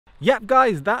Yep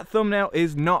guys, that thumbnail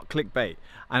is not clickbait,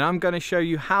 and I'm going to show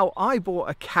you how I bought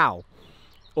a cow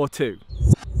or two.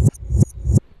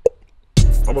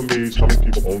 I'm amazed how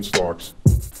many people own stocks.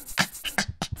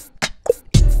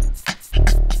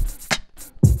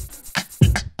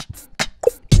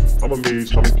 I'm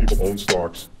amazed how many people own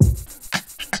stocks.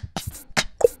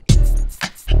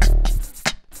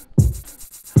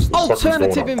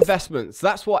 Alternative investments,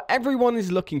 that's what everyone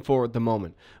is looking for at the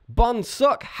moment. Bonds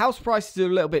suck, house prices are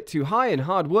a little bit too high and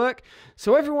hard work,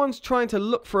 so everyone's trying to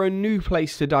look for a new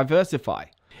place to diversify.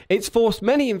 It's forced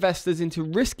many investors into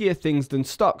riskier things than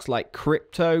stocks like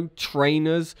crypto,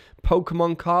 trainers,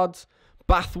 Pokemon cards,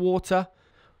 bathwater.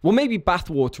 Well, maybe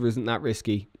bathwater isn't that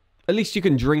risky. At least you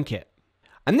can drink it.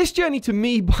 And this journey to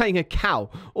me buying a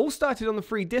cow all started on the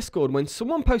free Discord when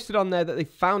someone posted on there that they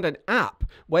found an app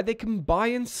where they can buy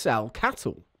and sell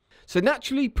cattle. So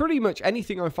naturally, pretty much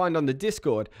anything I find on the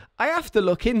Discord, I have to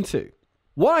look into.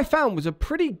 What I found was a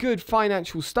pretty good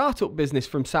financial startup business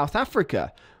from South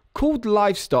Africa called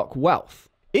Livestock Wealth.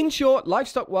 In short,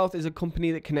 Livestock Wealth is a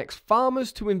company that connects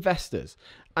farmers to investors,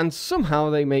 and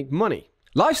somehow they make money.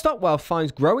 Livestock Wealth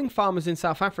finds growing farmers in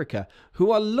South Africa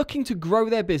who are looking to grow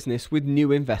their business with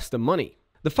new investor money.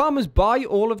 The farmers buy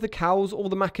all of the cows, all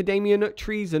the macadamia nut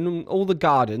trees and all the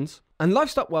gardens, and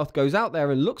Livestock Wealth goes out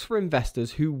there and looks for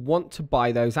investors who want to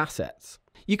buy those assets.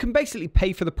 You can basically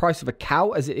pay for the price of a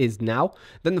cow as it is now,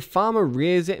 then the farmer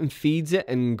rears it and feeds it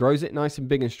and grows it nice and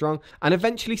big and strong, and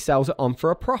eventually sells it on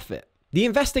for a profit. The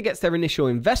investor gets their initial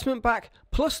investment back,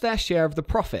 plus their share of the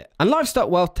profit. And Livestock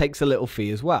Wealth takes a little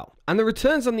fee as well. And the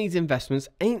returns on these investments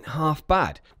ain't half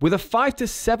bad, with a 5 to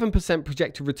 7%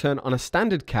 projected return on a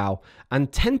standard cow and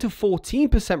 10 to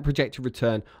 14% projected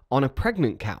return on a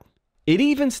pregnant cow. It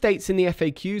even states in the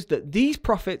FAQs that these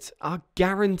profits are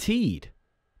guaranteed.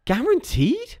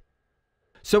 Guaranteed?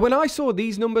 So when I saw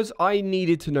these numbers, I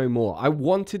needed to know more. I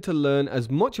wanted to learn as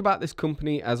much about this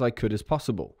company as I could as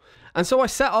possible. And so I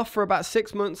set off for about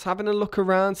 6 months, having a look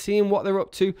around, seeing what they're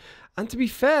up to. And to be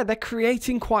fair, they're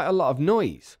creating quite a lot of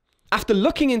noise. After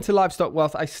looking into Livestock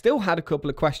Wealth, I still had a couple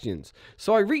of questions.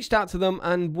 So I reached out to them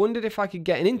and wondered if I could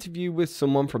get an interview with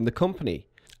someone from the company.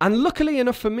 And luckily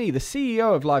enough for me, the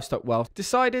CEO of Livestock Wealth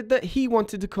decided that he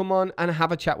wanted to come on and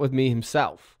have a chat with me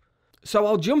himself. So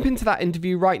I'll jump into that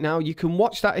interview right now. You can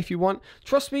watch that if you want.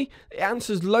 Trust me, it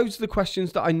answers loads of the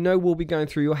questions that I know will be going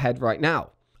through your head right now.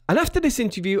 And after this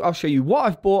interview, I'll show you what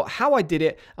I've bought, how I did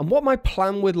it, and what my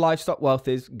plan with Livestock Wealth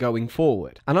is going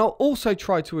forward. And I'll also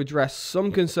try to address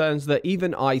some concerns that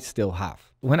even I still have.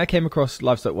 When I came across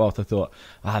Livestock Wealth, I thought,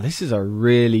 this is a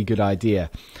really good idea.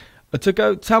 But to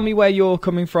go, tell me where you're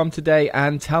coming from today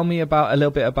and tell me about a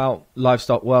little bit about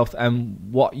Livestock Wealth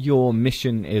and what your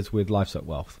mission is with Livestock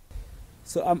Wealth.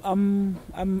 So I'm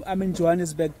in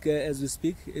Johannesburg as we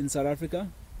speak in South Africa.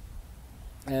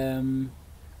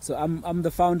 So I'm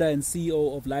the founder and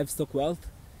CEO of Livestock Wealth.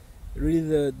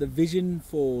 Really, the vision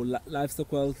for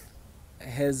Livestock Wealth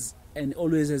has and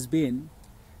always has been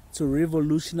to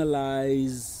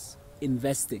revolutionize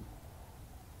investing.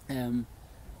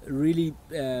 Really,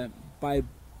 by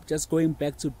just going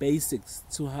back to basics,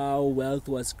 to how wealth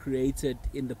was created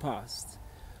in the past,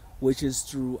 which is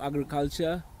through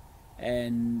agriculture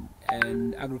and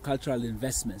agricultural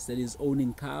investments, that is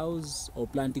owning cows or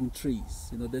planting trees.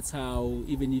 You know, that's how,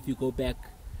 even if you go back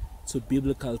to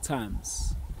biblical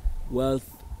times,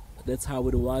 wealth, that's how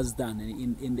it was done.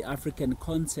 In the African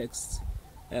context,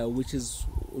 which is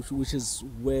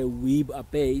where we are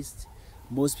based,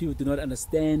 most people do not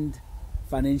understand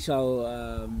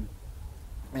financial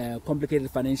complicated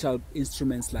financial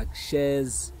instruments like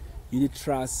shares, unit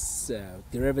trusts,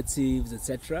 derivatives,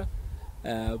 etc.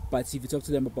 But if you talk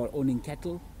to them about owning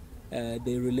cattle,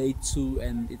 they relate to,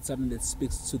 and it's something that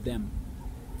speaks to them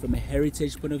from a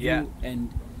heritage point of view,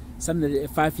 and something that a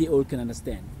 5-year-old can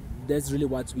understand. That's really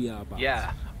what we are about.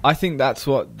 Yeah, I think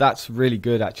that's really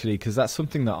good actually, because that's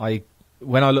something that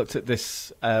when I looked at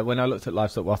this, when I looked at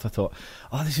Livestock Wealth, I thought,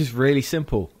 this is really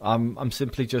simple. I'm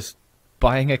simply just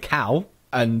buying a cow,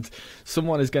 and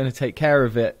someone is going to take care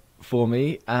of it for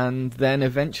me, and then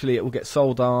eventually it will get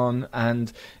sold on.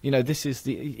 And this is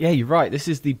you're right, this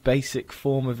is the basic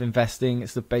form of investing.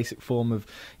 It's the basic form of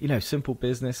simple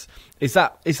business. Is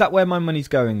that where my money's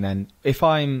going then? If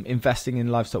I'm investing in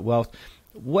Livestock Wealth,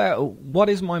 what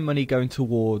is my money going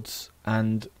towards,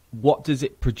 and what does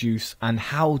it produce, and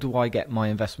how do I get my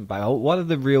investment back? What are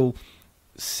the real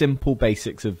simple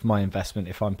basics of my investment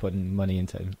if I'm putting money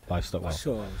into Livestock Wealth?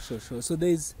 Sure. So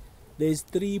there's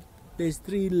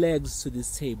three legs to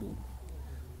this table.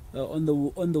 On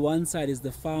the one side is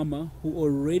the farmer who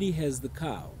already has the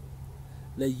cow,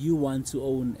 that you want to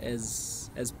own as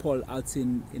Paul out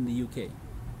in the UK.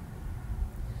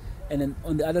 And then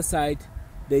on the other side,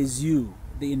 there's you,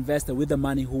 the investor with the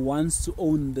money, who wants to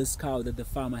own this cow that the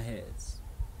farmer has.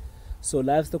 So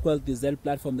Livestock Wealth is that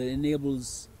platform that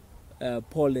enables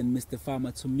Paul and Mr.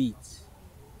 Farmer to meet.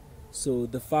 So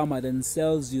the farmer then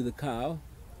sells you the cow.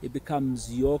 It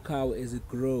becomes your cow as it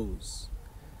grows.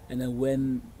 And then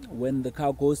when the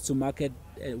cow goes to market,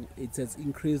 it has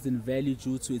increased in value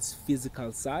due to its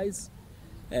physical size,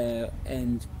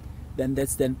 and then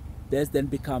that then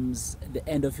becomes the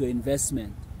end of your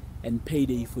investment and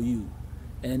payday for you.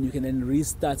 And then you can then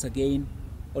restart again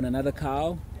on another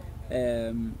cow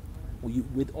on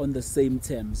the same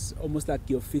terms, almost like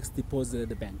your fixed deposit at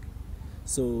the bank.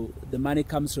 So the money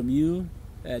comes from you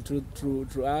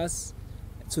through us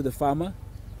to the farmer,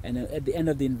 and at the end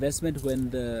of the investment, when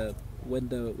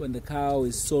the cow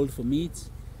is sold for meat,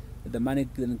 the money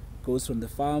then goes from the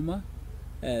farmer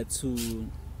to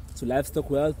Livestock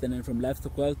Wealth, and then from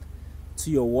Livestock Wealth to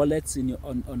your wallets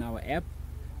on our app,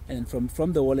 and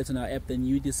from the wallet on our app, then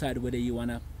you decide whether you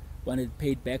want it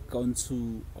paid back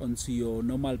onto your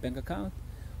normal bank account,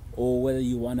 or whether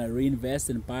you want to reinvest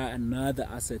and buy another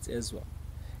asset as well.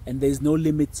 And there's no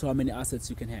limit to how many assets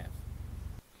you can have.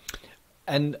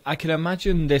 And I can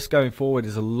imagine this going forward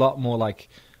is a lot more like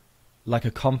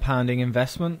a compounding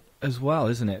investment as well,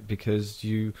 isn't it? Because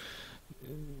you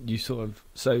sort of,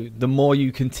 so the more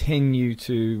you continue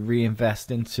to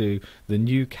reinvest into the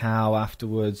new cow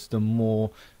afterwards, the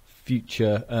more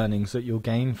future earnings that you'll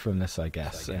gain from this, I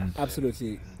guess. And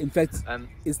absolutely. In fact,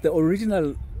 it's the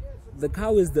original. The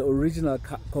cow is the original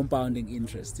compounding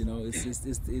interest. You know, it's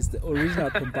the original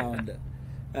compounder.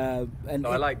 And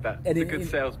I like that. It's a good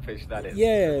sales pitch, that is.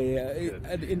 Yeah.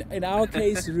 And in our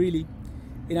case, really,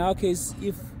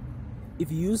 if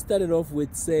you started off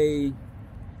with, say,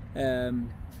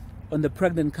 on the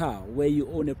pregnant cow, where you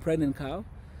own a pregnant cow,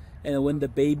 and when the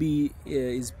baby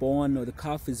is born or the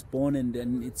calf is born and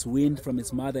then it's weaned from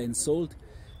its mother and sold,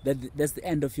 that's the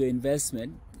end of your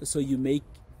investment. So you make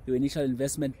your initial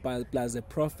investment plus a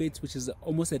profit, which is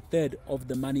almost a third of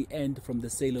the money earned from the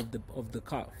sale of the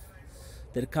calf,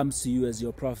 that comes to you as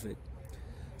your profit.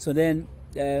 So then,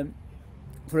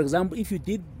 for example, if you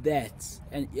did that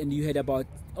and you had about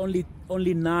only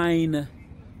nine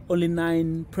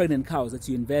pregnant cows that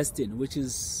you invest in, which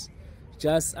is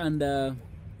just under,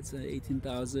 it's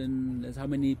 18,000. That's how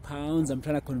many pounds? I'm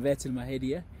trying to convert in my head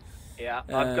here. Yeah,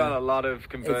 I've done a lot of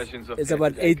conversions of it's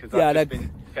about today, 8. Yeah,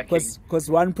 because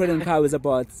one pregnant cow is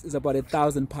about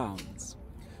 1,000 pounds.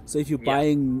 So if you're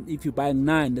buying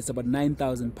 9, that's about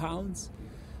 9,000 pounds.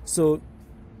 So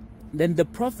then the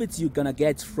profits you're gonna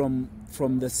get from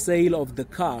the sale of the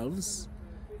calves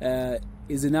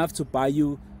is enough to buy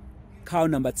you cow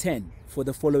number 10 for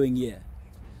the following year.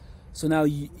 So now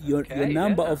your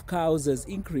number of cows has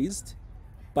increased,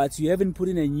 but you haven't put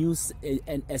in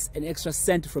an extra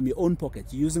cent from your own pocket.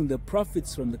 You're using the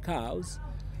profits from the cows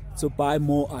to buy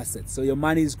more assets. So your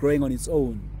money is growing on its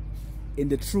own in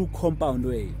the true compound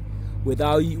way,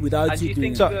 without you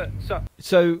doing it.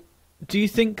 So do you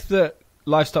think that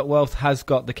Livestock Wealth has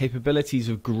got the capabilities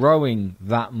of growing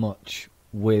that much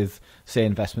with, say,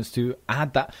 investments to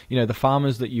add that, the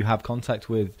farmers that you have contact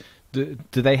with, do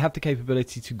they have the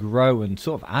capability to grow and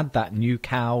sort of add that new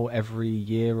cow every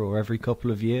year or every couple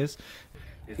of years?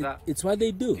 It's what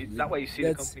they do. Is that where you see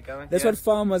the company going? That's what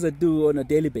farmers do on a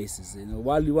daily basis.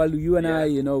 While you and I,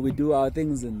 we do our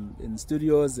things in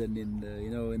studios and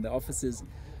in the offices.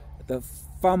 The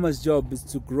farmer's job is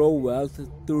to grow wealth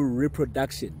through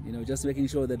reproduction. Just making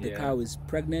sure that the cow is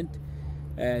pregnant,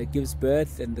 gives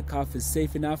birth, and the calf is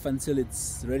safe enough until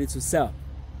it's ready to sell.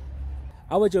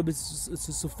 Our job is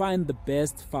to find the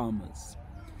best farmers.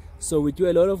 So we do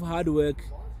a lot of hard work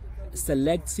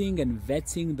selecting and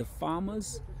vetting the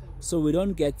farmers, so we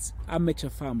don't get amateur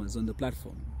farmers on the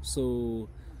platform. So,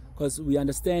 because we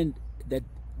understand that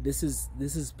this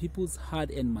is people's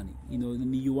hard-earned money.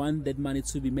 You want that money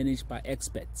to be managed by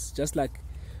experts. Just like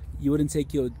you wouldn't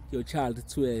take your child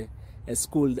to a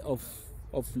school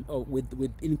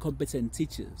with incompetent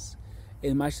teachers.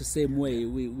 In much the same way,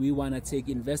 we want to take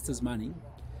investors' money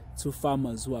to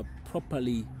farmers who are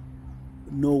properly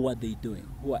know what they're doing,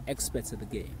 who are experts at the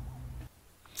game.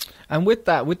 And with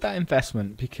that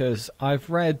investment, because I've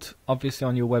read obviously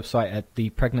on your website at the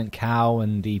pregnant cow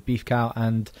and the beef cow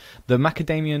and the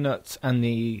macadamia nuts and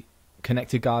the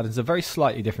connected gardens are very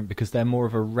slightly different because they're more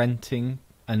of a renting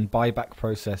and buyback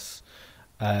process.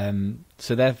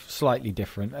 So they're slightly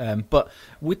different. But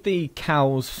with the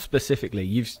cows specifically,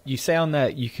 you say on there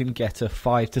you can get a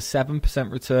 5 to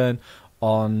 7% return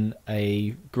on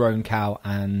a grown cow,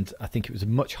 and I think it was a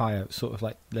much higher, sort of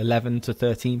like 11 to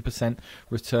 13%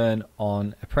 return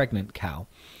on a pregnant cow.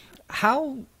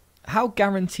 How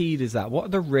guaranteed is that? What are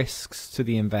the risks to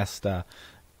the investor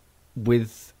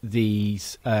with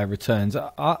these returns?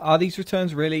 Are these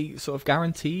returns really sort of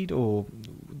guaranteed, or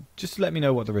just let me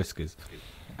know what the risk is?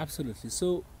 Absolutely.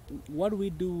 So what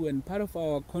we do, and part of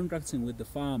our contracting with the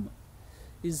farmer,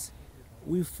 is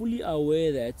we're fully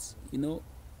aware that,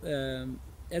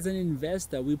 as an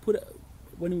investor,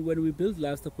 when we built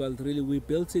Livestock Wealth, really we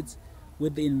built it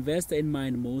with the investor in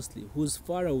mind mostly, who's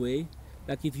far away.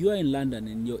 Like if you are in London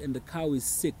and the cow is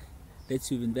sick that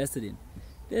you've invested in,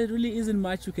 there really isn't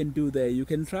much you can do there. You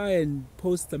can try and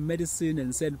post some medicine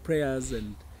and send prayers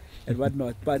and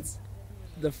whatnot, but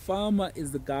the farmer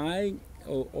is the guy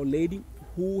or lady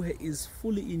who is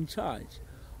fully in charge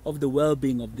of the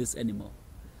well-being of this animal.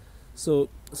 So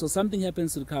something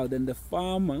happens to the cow, then the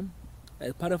farmer,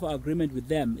 part of our agreement with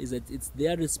them is that it's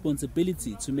their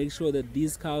responsibility to make sure that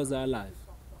these cows are alive.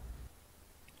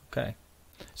 Okay.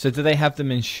 So do they have them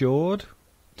insured?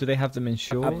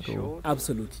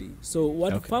 Absolutely. So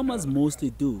what farmers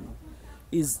mostly do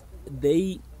is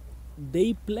they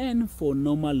plan for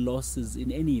normal losses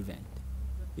in any event.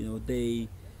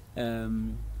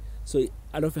 So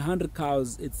out of 100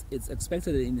 cows, it's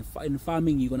expected that in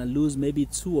farming you're going to lose maybe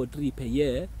 2 or 3 per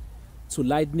year to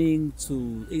lightning,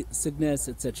 to sickness,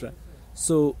 etc.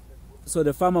 So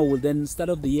the farmer will then start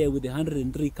off the year with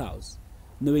 103 cows,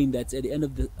 knowing that at the end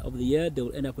of the year they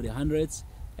will end up with 100s,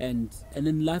 and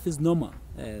then life is normal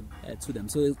to them.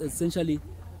 So essentially,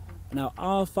 now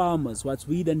our farmers, what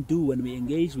we then do when we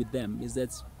engage with them is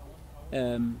that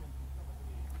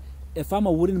a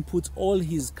farmer wouldn't put all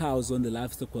his cows on the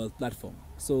Livestock Wealth platform.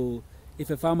 So if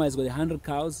a farmer has got 100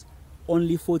 cows,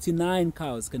 only 49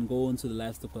 cows can go onto the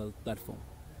Livestock Wealth platform.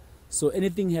 So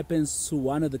anything happens to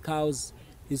one of the cows,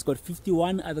 he's got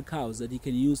 51 other cows that he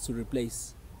can use to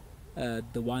replace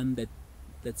the one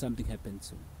that something happened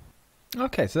to.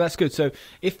 Okay, so that's good. So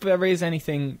if there is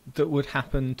anything that would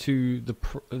happen to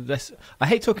this, I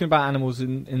hate talking about animals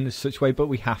in this such way, but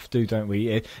we have to, don't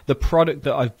we? The product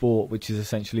that I've bought, which is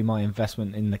essentially my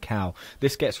investment in the cow,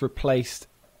 this gets replaced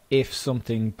if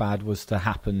something bad was to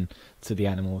happen to the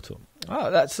animal.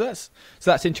 Oh, that's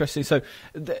interesting. So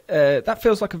that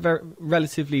feels like a very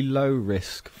relatively low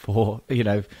risk for a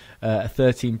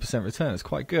 13% return. It's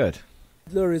quite good.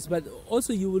 Low risk, but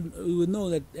also you would know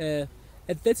that.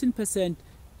 At 13%,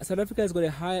 South Africa has got a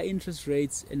higher interest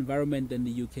rates environment than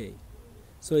the UK.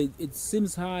 So it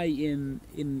seems high in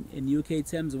UK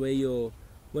terms, where your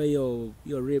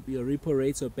repo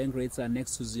rates or bank rates are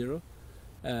next to zero.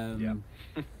 Don't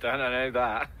I know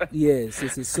that? Yes.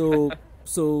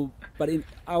 So, but in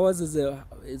ours is an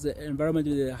environment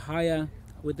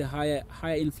with a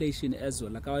higher inflation as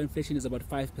well. Like our inflation is about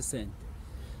 5%.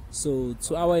 So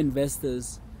to our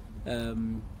investors,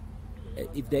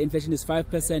 if the inflation is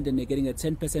 5% and they're getting a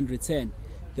 10% return,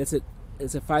 it's a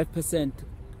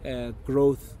 5%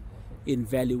 growth in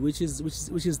value, which is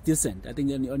decent. I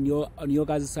think on your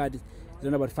guys' side, it's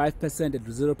around about 5% at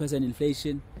 0%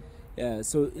 inflation.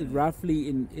 So it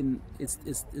roughly it's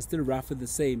still roughly the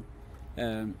same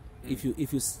if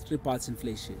you strip out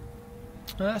inflation.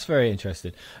 Well, that's very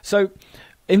interesting. So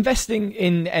investing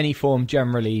in any form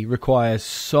generally requires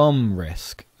some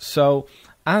risk. So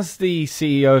as the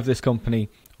CEO of this company,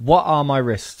 what are my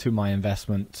risks to my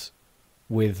investment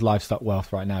with Livestock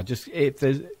Wealth right now? Just if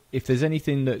there's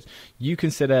anything that you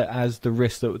consider as the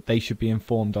risk that they should be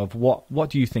informed of, what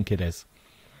do you think it is?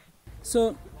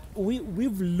 So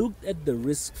we've looked at the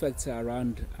risk factor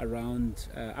around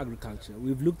agriculture.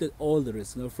 We've looked at all the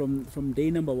risks. From day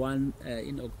number one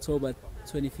in October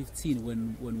 2015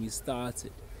 when we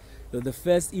started. The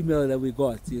first email that we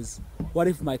got is, "What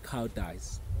if my cow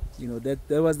dies?" That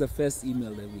was the first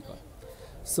email that we got.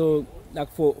 So,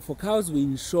 like for cows, we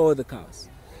insure the cows.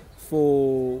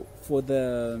 For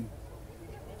the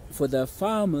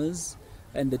farmers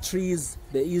and the trees,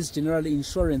 there is generally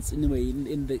insurance anyway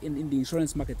in the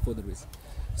insurance market for the risk.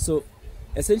 So,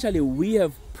 essentially, we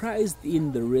have priced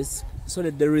in the risk so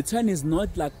that the return is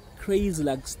not like crazy,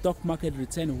 like stock market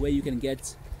return, where you can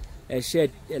get a share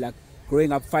like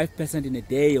growing up 5% in a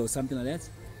day or something like that.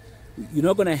 You're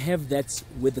not going to have that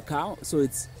with the cow. So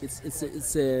it's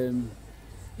a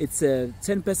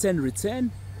 10%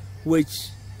 return,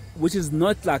 which is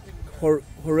not like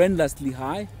horrendously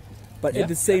high, but at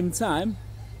the same time,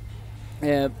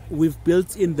 we've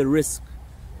built in the risk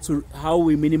to how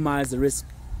we minimize the risk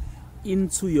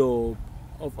into your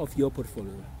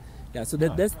portfolio. Yeah, so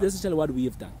that's essentially what we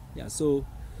have done. Yeah, so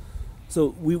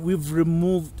we've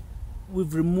removed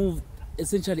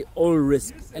essentially all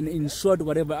risk and insured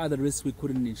whatever other risk we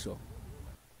couldn't insure.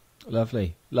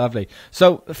 Lovely, lovely.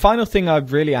 So the final thing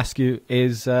I'd really ask you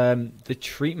is the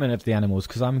treatment of the animals,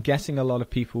 because I'm guessing a lot of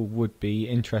people would be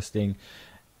interested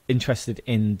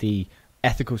in the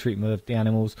ethical treatment of the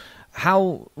animals.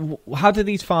 How do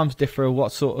these farms differ?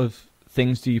 What sort of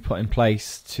things do you put in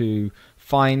place to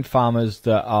find farmers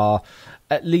that are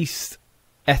at least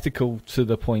ethical to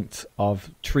the point of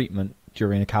treatment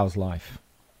during a cow's life?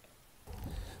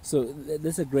 So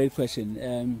that's a great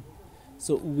question.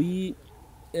 So we,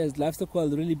 as Livestock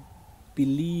World, really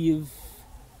believe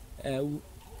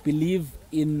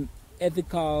in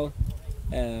ethical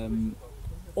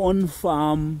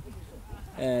on-farm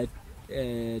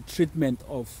treatment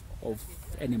of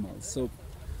animals. So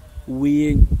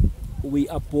we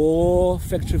abhor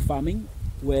factory farming,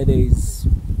 where there is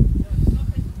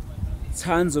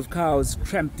tons of cows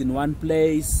cramped in one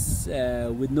place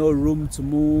with no room to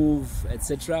move,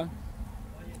 etc.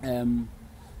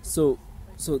 So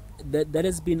that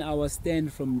has been our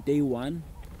stand from day one,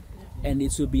 and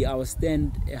it will be our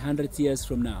stand 100 years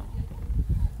from now,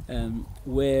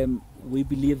 where we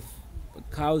believe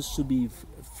cows should be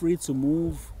free to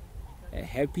move,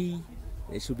 happy,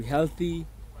 they should be healthy,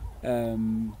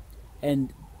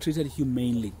 and treated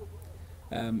humanely.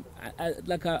 I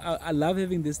love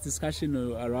having this discussion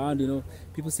around,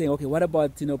 people saying, okay, what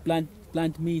about,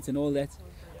 plant meat and all that?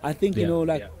 I think,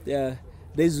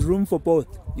 there's room for both.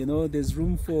 There's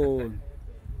room for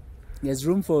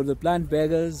the plant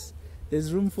beggars.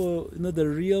 There's room for, the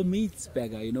real meat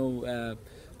beggar,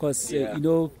 because,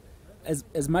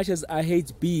 as much as I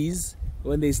hate bees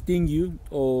when they sting you,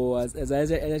 or as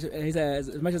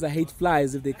much as I hate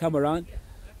flies if they come around,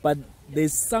 but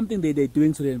there's something that they're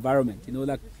doing to the environment.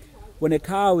 Like when a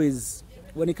cow is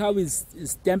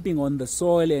stamping on the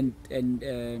soil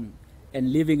and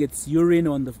leaving its urine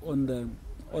on the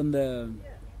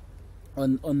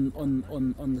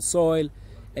soil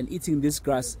and eating this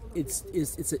grass, it's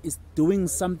doing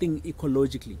something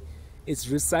ecologically. It's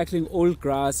recycling old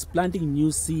grass, planting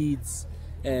new seeds.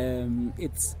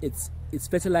 It's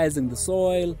fertilizing the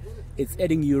soil. It's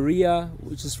adding urea,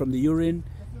 which is from the urine,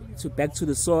 back to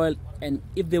the soil. And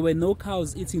if there were no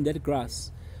cows eating that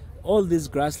grass, all these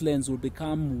grasslands would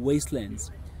become wastelands.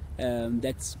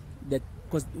 Because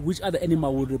which other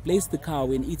animal would replace the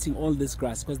cow in eating all this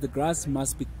grass? Because the grass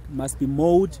must be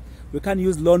mowed. We can't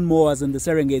use lawnmowers in the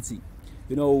Serengeti.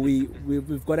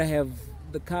 We've got to have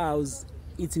the cows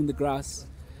eating the grass,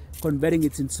 converting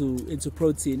it into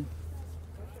protein.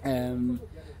 And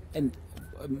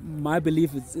my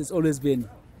belief is always been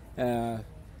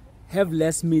have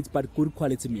less meat but good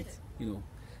quality meat.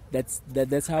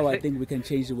 That's how I think we can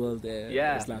change the world.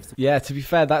 As livestock. Yeah. To be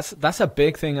fair, that's a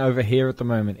big thing over here at the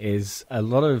moment. Is a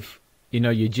lot of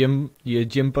your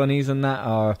gym bunnies and that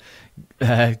are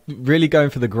really going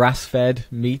for the grass-fed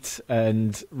meat,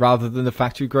 and rather than the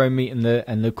factory-grown meat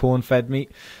and the corn-fed meat.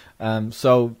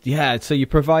 So you're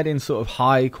providing sort of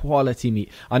high quality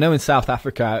meat. I know in South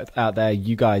Africa out there,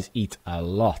 you guys eat a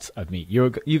lot of meat.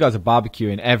 You guys are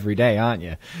barbecuing every day, aren't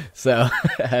you? So,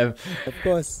 of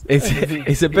course,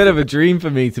 it's a bit of a dream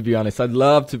for me, to be honest. I'd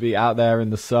love to be out there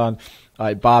in the sun,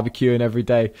 like barbecuing every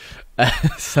day. I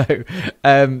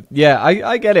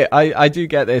get it. I do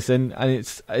get this, and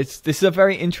this is a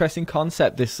very interesting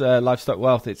concept. This livestock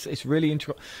wealth. It's really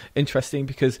interesting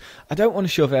because I don't want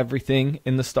to shove everything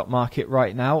in the stock market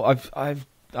right now.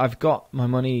 I've got my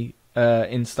money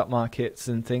in stock markets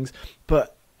and things,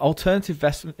 but alternative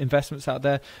investments out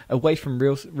there away from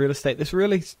real estate. This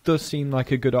really does seem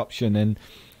like a good option, and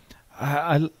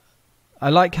I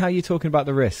like how you're talking about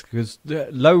the risk, because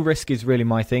low risk is really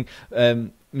my thing.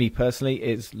 Me personally,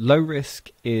 is low risk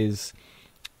is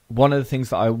one of the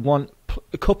things that I want,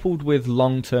 coupled with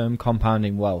long-term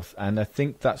compounding wealth, and I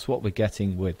think that's what we're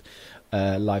getting with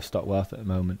livestock wealth at the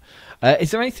moment.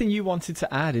 Is there anything you wanted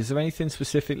to add? Is there anything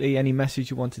specifically, any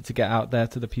message you wanted to get out there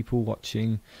to the people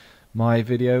watching my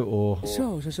video? Or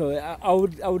Sure. I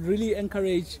would really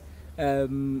encourage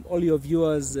all your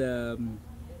viewers in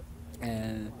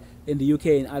the UK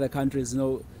and other countries.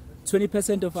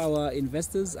 20% of our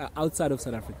investors are outside of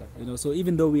South Africa. So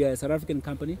even though we are a South African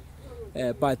company,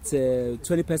 but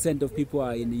 20% of people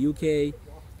are in the UK,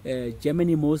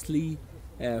 Germany mostly,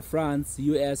 France,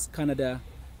 US, Canada,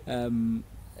 and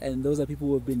those are people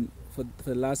who have been for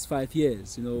the last 5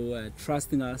 years,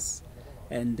 trusting us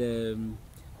and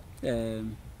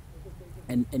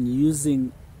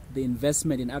using the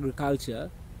investment in agriculture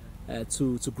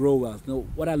to grow wealth.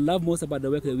 What I love most about the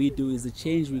work that we do is the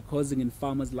change we're causing in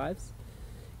farmers' lives,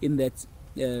 in that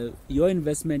your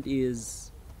investment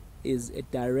is a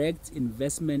direct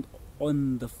investment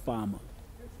on the farmer.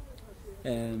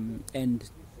 And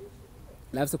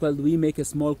Livestock Wealth, we make a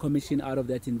small commission out of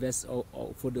that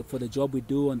or for the job we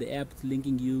do on the app,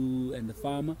 linking you and the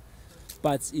farmer.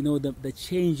 But you know, the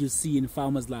change you see in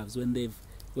farmers' lives when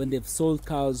they've sold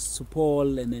cows to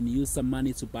Paul and then used some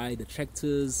money to buy the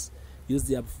tractors, use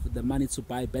the money to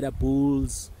buy better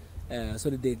bulls, so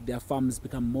that their farms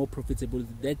become more profitable.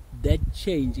 That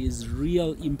change is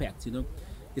real impact. You know,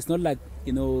 it's not like,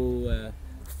 you know,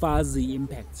 fuzzy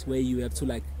impact where you have to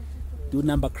like do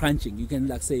number crunching. You can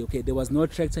like say, okay, there was no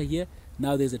tractor here,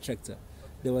 now there's a tractor.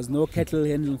 There was no cattle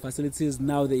handling facilities,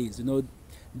 now there is. You know,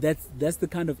 that's the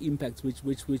kind of impact which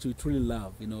we truly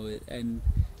love. You know,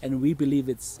 and we believe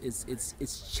it's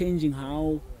changing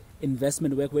how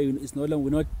investment work. Where it's no longer, we're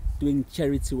not doing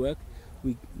charity work.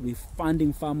 We're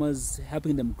funding farmers,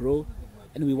 helping them grow,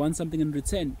 and we want something in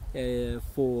return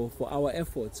for our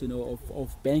efforts. You know,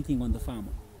 of banking on the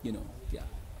farmer. You know, yeah.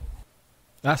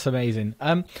 That's amazing.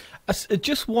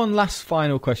 Just one last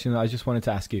final question that I just wanted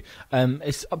to ask you.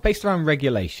 It's based around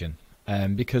regulation,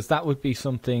 because that would be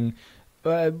something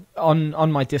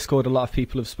on my Discord. A lot of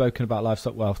people have spoken about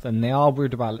Livestock Wealth, and they are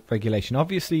worried about regulation.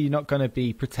 Obviously, you're not going to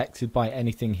be protected by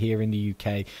anything here in the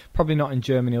UK, probably not in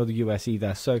Germany or the US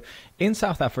either. So, in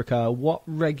South Africa, what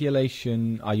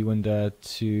regulation are you under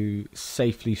to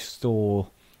safely store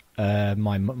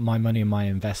my money and my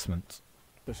investments?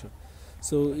 For sure.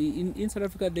 So in South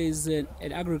Africa, there is an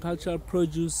agricultural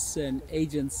produce and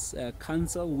agents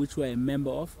council, which we're a member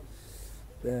of,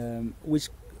 which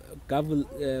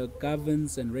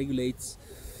governs and regulates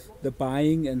the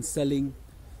buying and selling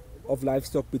of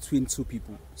livestock between two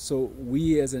people. So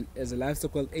we, as a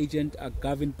livestock wealth agent, are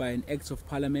governed by an Act of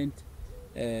Parliament,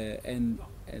 and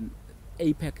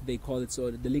APAC they call it.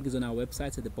 So the link is on our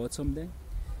website at the bottom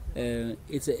there.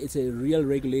 It's a real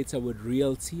regulator with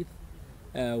real teeth.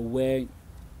 Where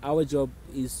our job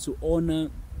is to honor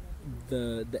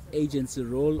the agency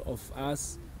role of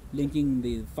us linking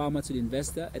the farmer to the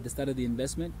investor at the start of the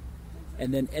investment,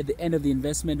 and then at the end of the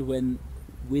investment, when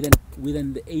we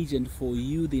then the agent for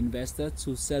you, the investor,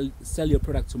 to sell your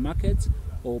product to market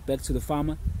or back to the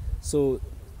farmer. So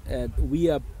we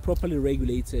are properly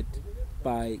regulated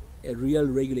by a real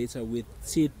regulator with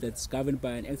teeth, that's governed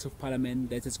by an Act of Parliament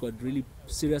that has got really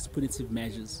serious punitive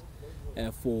measures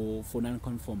for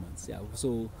non-conformance. Yeah.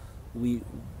 So we've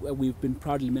been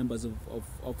proudly members of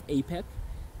APAC,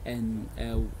 and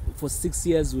for 6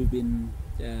 years we've been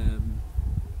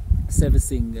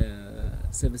servicing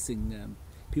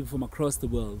people from across the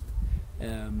world,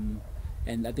 and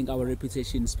I think our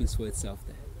reputation speaks for itself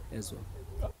there as well.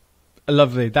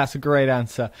 Lovely. That's a great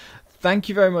answer. Thank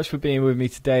you very much for being with me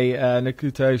today,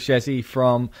 Nakuto Shezi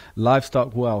from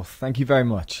Livestock Wealth. Thank you very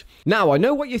much. Now, I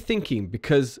know what you're thinking,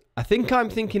 because I think I'm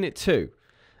thinking it too.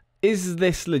 Is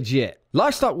this legit?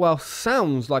 Livestock Wealth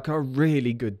sounds like a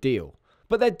really good deal,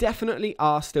 but there definitely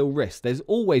are still risks. There's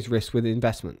always risks with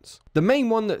investments. The main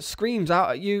one that screams out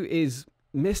at you is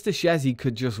Mr. Shezi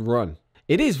could just run.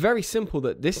 It is very simple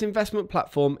that this investment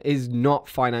platform is not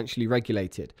financially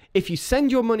regulated. If you send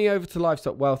your money over to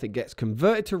Livestock Wealth, it gets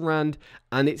converted to Rand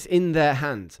and it's in their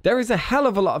hands. There is a hell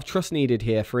of a lot of trust needed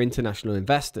here for international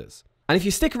investors. And if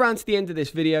you stick around to the end of this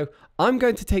video, I'm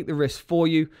going to take the risk for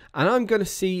you and I'm going to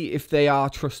see if they are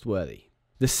trustworthy.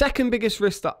 The second biggest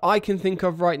risk that I can think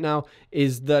of right now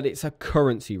is that it's a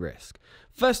currency risk.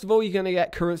 First of all, you're going to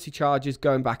get currency charges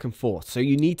going back and forth, so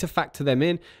you need to factor them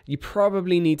in. You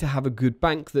probably need to have a good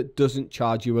bank that doesn't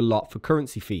charge you a lot for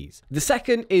currency fees. The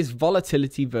second is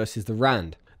volatility versus the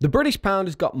Rand. The British pound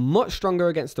has got much stronger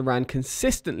against the Rand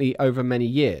consistently over many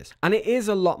years, and it is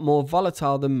a lot more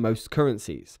volatile than most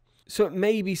currencies. So it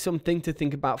may be something to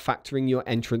think about factoring your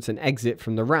entrance and exit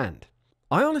from the Rand.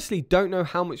 I honestly don't know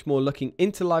how much more looking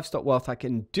into Livestock Wealth I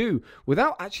can do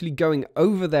without actually going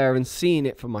over there and seeing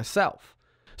it for myself.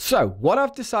 So what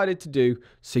I've decided to do,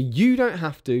 so you don't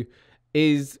have to,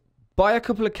 is buy a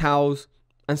couple of cows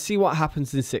and see what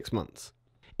happens in 6 months.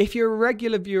 If you're a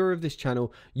regular viewer of this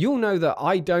channel, you'll know that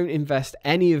I don't invest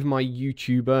any of my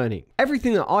YouTube earning.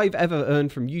 Everything that I've ever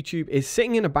earned from YouTube is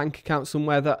sitting in a bank account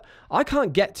somewhere that I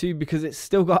can't get to because it's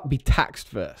still got to be taxed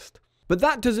first. But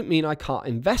that doesn't mean I can't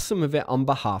invest some of it on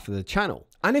behalf of the channel.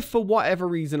 And if for whatever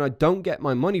reason I don't get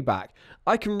my money back,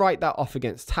 I can write that off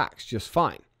against tax just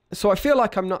fine. So I feel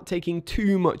like I'm not taking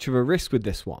too much of a risk with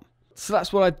this one. So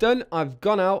that's what I've done. I've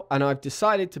gone out and I've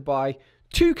decided to buy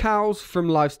 2 cows from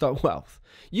Livestock Wealth.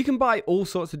 You can buy all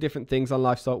sorts of different things on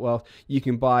Livestock Wealth. You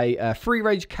can buy a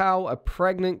free-range cow, a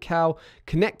pregnant cow,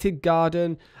 connected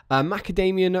garden, a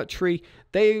macadamia nut tree.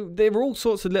 They're all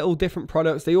sorts of little different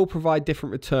products. They all provide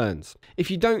different returns.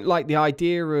 If you don't like the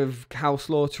idea of cow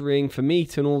slaughtering for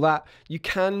meat and all that, you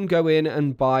can go in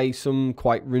and buy some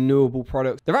quite renewable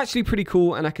products. They're actually pretty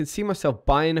cool, and I can see myself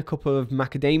buying a couple of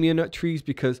macadamia nut trees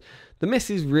because the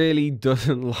missus really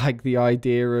doesn't like the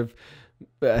idea of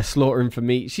slaughtering for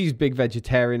meat. She's big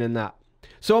vegetarian and that.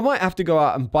 So I might have to go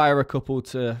out and buy her a couple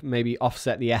to maybe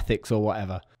offset the ethics or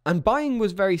whatever. And buying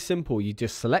was very simple. You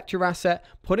just select your asset,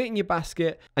 put it in your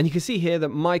basket, and you can see here that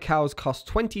my cows cost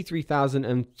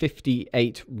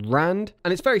 23,058 Rand.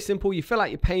 And it's very simple. You fill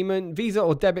out your payment, Visa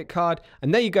or debit card,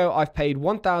 and there you go. I've paid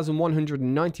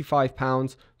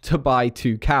 £1,195 to buy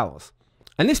 2 cows.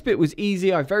 And this bit was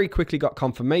easy. I very quickly got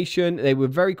confirmation. They were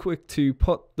very quick to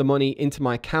put the money into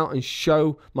my account and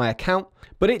show my account.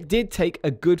 But it did take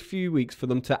a good few weeks for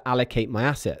them to allocate my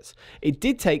assets. It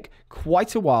did take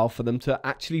quite a while for them to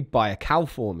actually buy a cow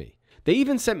for me. They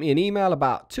even sent me an email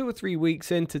about 2 or 3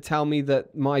 weeks in to tell me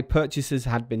that my purchases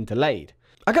had been delayed.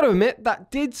 I got to admit, that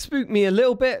did spook me a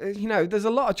little bit. You know, there's a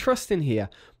lot of trust in here.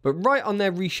 But right on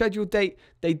their rescheduled date,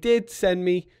 they did send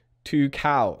me 2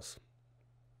 cows.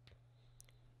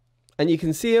 And you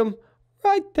can see them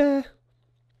right there.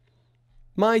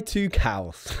 My 2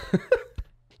 cows.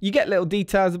 You get little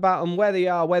details about them, where they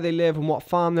are, where they live, and what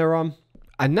farm they're on.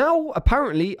 And now,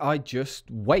 apparently, I just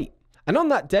wait. And on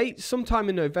that date, sometime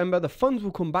in November, the funds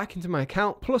will come back into my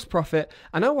account plus profit,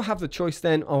 and I will have the choice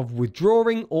then of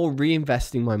withdrawing or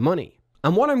reinvesting my money.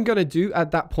 And what I'm going to do at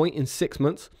that point in 6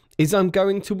 months is I'm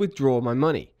going to withdraw my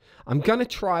money. I'm going to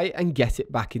try and get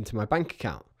it back into my bank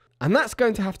account. And that's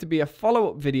going to have to be a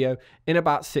follow-up video in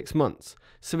about 6 months.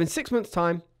 So in 6 months'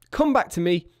 time, come back to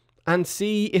me and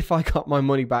see if I got my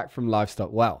money back from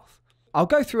Livestock Wealth. I'll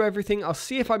go through everything, I'll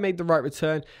see if I made the right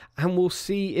return, and we'll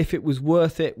see if it was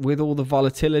worth it with all the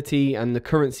volatility and the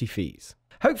currency fees.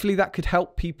 Hopefully that could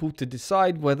help people to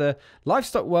decide whether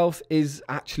Livestock Wealth is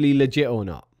actually legit or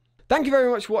not. Thank you very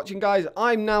much for watching, guys.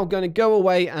 I'm now going to go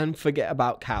away and forget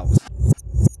about cows.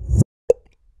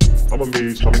 I'm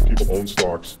amazed how many people own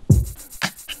stocks.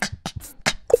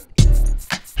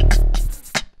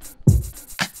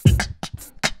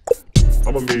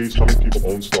 I'm amazed how many people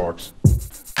own stocks.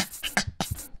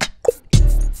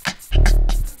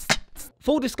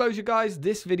 Full disclosure, guys,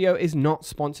 this video is not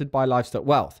sponsored by Livestock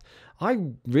Wealth. I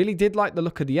really did like the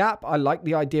look of the app. I liked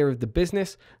the idea of the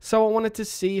business, so I wanted to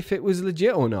see if it was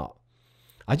legit or not.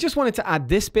 I just wanted to add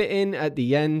this bit in at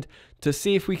the end to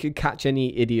see if we could catch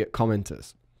any idiot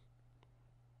commenters.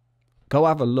 Go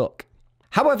have a look.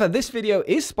 However, this video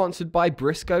is sponsored by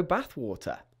Briscoe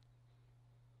Bathwater.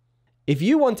 If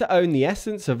you want to own the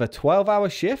essence of a 12-hour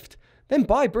shift, then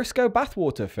buy Briscoe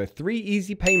Bathwater for 3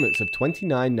 easy payments of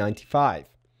 $29.95.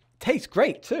 Tastes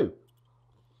great too.